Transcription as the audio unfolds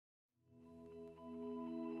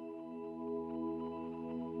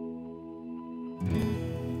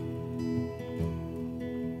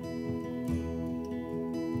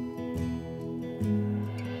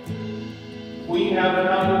We have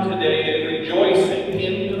come today rejoicing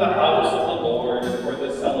into the house of the Lord for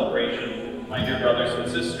this celebration, my dear brothers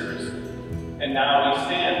and sisters. And now we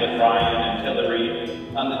stand with Ryan and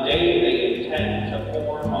Hillary on the day they intend to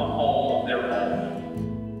form a home of their own.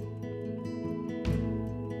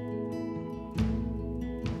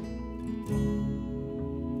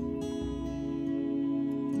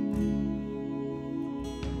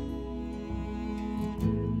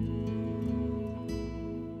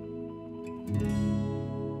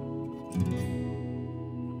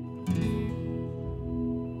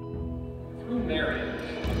 Through marriage,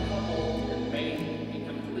 a couple can make a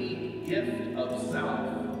complete gift of self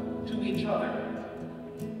to each other,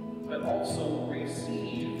 but also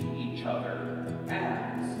receive each other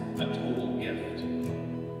as a total gift.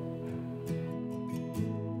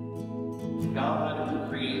 God, who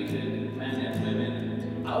created men and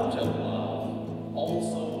women out of love,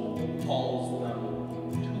 also calls them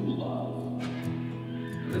to love.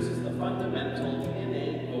 This is the fundamental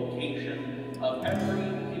innate vocation of every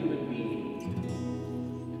human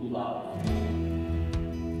being, to love.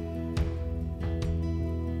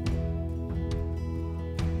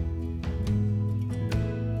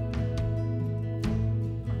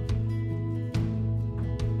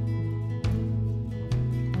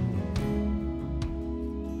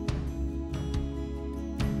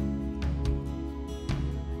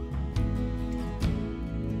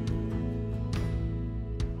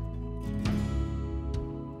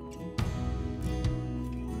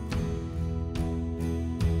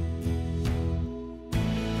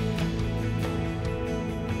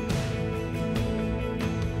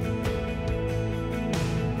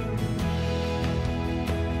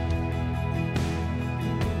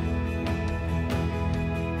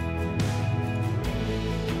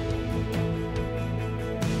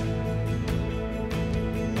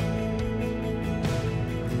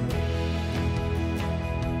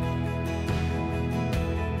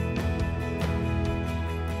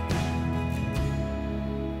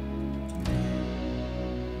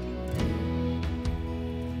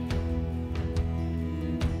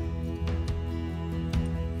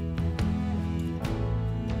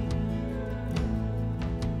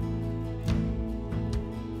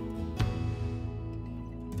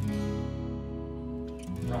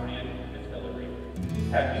 Ryan and Hillary,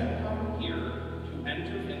 have you come here to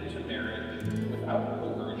enter into marriage without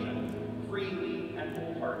coercion, freely and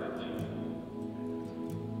wholeheartedly?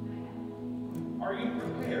 Are you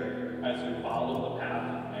prepared, as you follow the path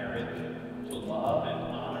of marriage, to love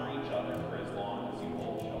and honor each other for as long as you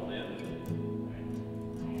both shall live?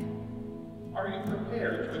 Are you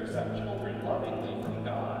prepared to accept children lovingly from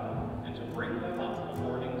God and to bring them up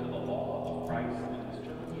according to the law of Christ and His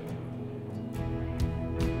church?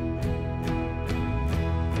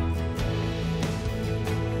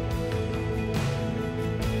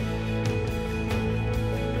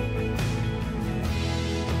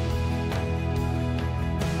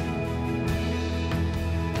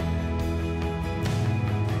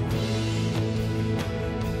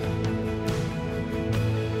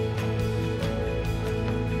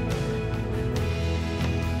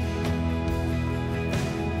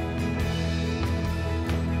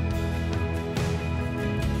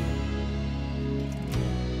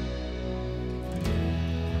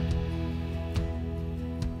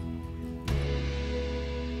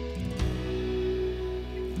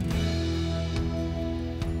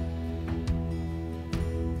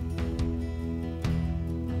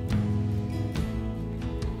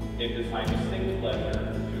 It is my distinct pleasure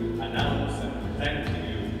to announce and present to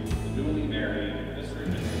you the newly married Mr.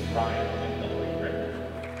 and Mrs. Ryan and Hillary Ritter.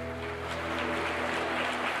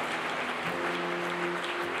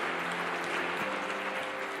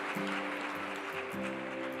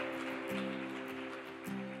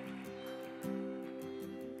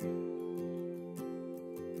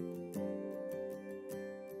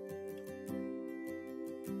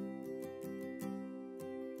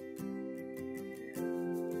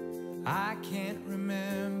 I can't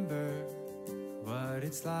remember what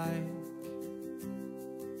it's like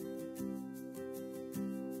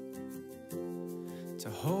to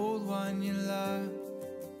hold one you love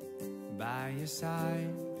by your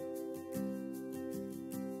side.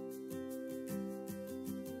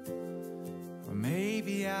 Or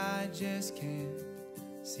maybe I just can't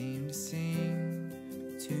seem to sing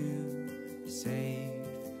to save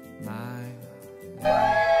my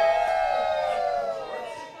life.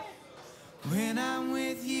 When I'm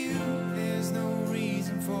with you, there's no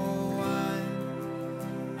reason for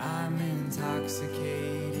one. I'm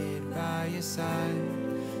intoxicated by your side.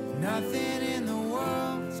 Nothing in the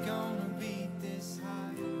world's gonna beat this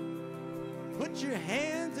high. Put your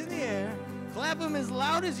hands in the air Clap them as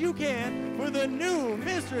loud as you can for the new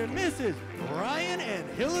Mr. and Mrs. Ryan and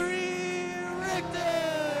Hillary Richter.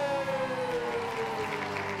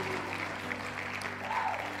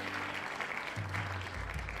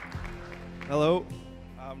 Hello,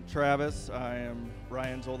 I'm Travis. I am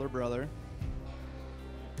Ryan's older brother.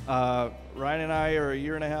 Ryan and I are a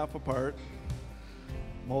year and a half apart.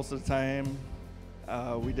 Most of the time,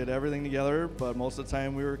 we did everything together, but most of the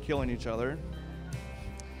time we were killing each other.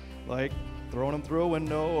 Like throwing them through a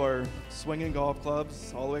window or swinging golf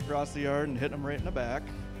clubs all the way across the yard and hitting them right in the back.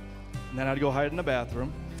 And then I'd go hide in the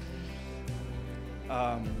bathroom.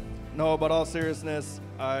 No, but all seriousness,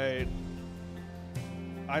 I'm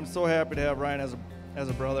so happy to have Ryan as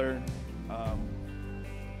a brother.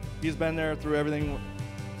 He's been there through everything,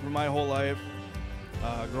 through my whole life,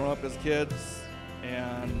 growing up as kids,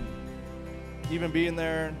 and even being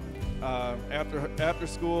there after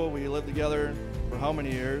school. We lived together for how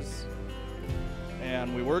many years,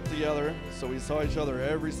 and we worked together, so we saw each other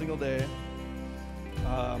every single day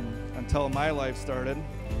until my life started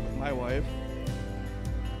with my wife.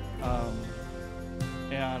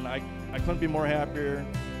 And I couldn't be more happier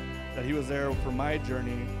that he was there for my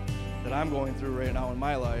journey that I'm going through right now in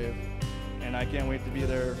my life, and I can't wait to be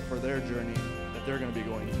there for their journey that they're going to be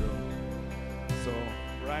going through. So,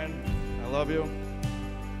 Ryan, I love you,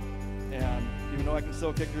 and even though I can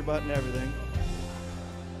still kick your butt and everything,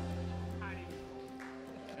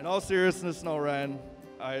 in all seriousness, no, Ryan,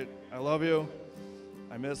 I love you,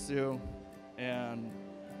 I miss you, and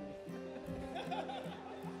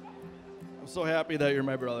I'm so happy that you're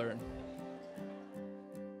my brother.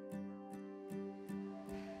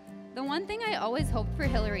 The one thing I always hoped for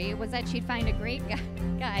Hillary was that she'd find a great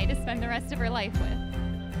guy to spend the rest of her life with.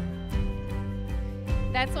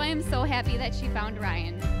 That's why I'm so happy that she found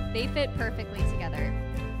Ryan. They fit perfectly together.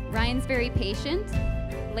 Ryan's very patient,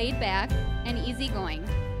 laid back, and easygoing,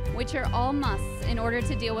 which are all musts in order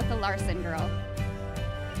to deal with the Larson girl.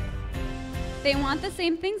 They want the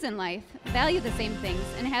same things in life, value the same things,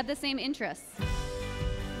 and have the same interests.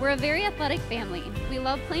 We're a very athletic family. We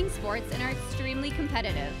love playing sports and are extremely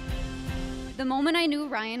competitive. The moment I knew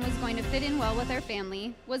Ryan was going to fit in well with our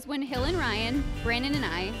family was when Hill and Ryan, Brandon and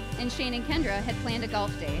I, and Shane and Kendra had planned a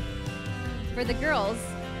golf day. For the girls,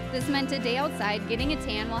 this meant a day outside getting a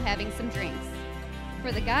tan while having some drinks.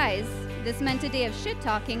 For the guys, this meant a day of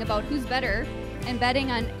shit-talking about who's better and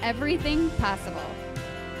betting on everything possible.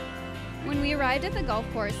 When we arrived at the golf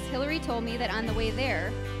course, Hillary told me that on the way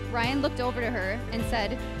there, Ryan looked over to her and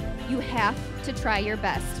said, "You have to try your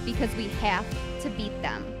best because we have to beat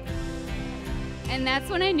them." And that's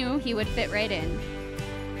when I knew he would fit right in.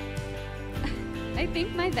 I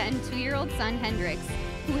think my then 2-year-old son, Hendrix,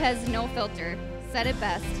 who has no filter, said it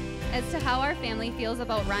best as to how our family feels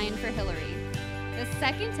about Ryan for Hillary. The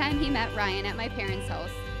second time he met Ryan at my parents'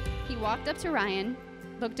 house, he walked up to Ryan,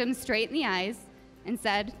 looked him straight in the eyes, and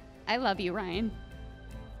said, "I love you, Ryan."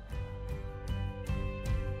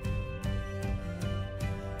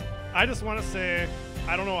 I just want to say,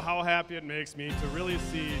 I don't know how happy it makes me to really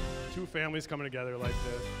see two families coming together like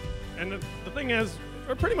this. And the thing is,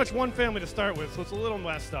 we're pretty much one family to start with, so it's a little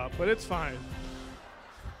messed up, but it's fine.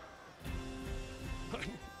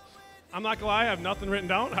 I'm not gonna lie, I have nothing written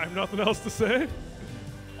down. I have nothing else to say.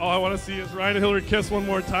 All I want to see is Ryan and Hillary kiss one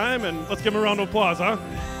more time, and let's give them a round of applause, huh?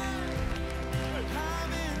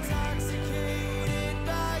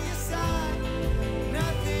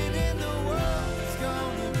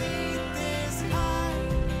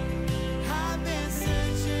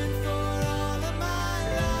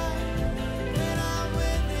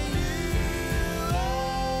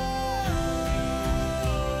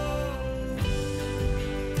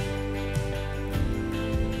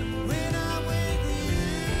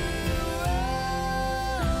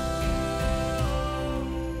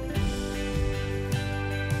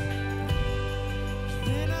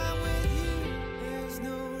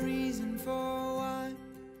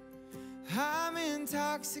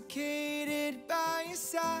 Intoxicated by your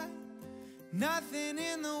side. Nothing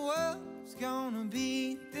in the world's gonna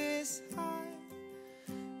beat this high.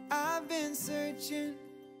 I've been searching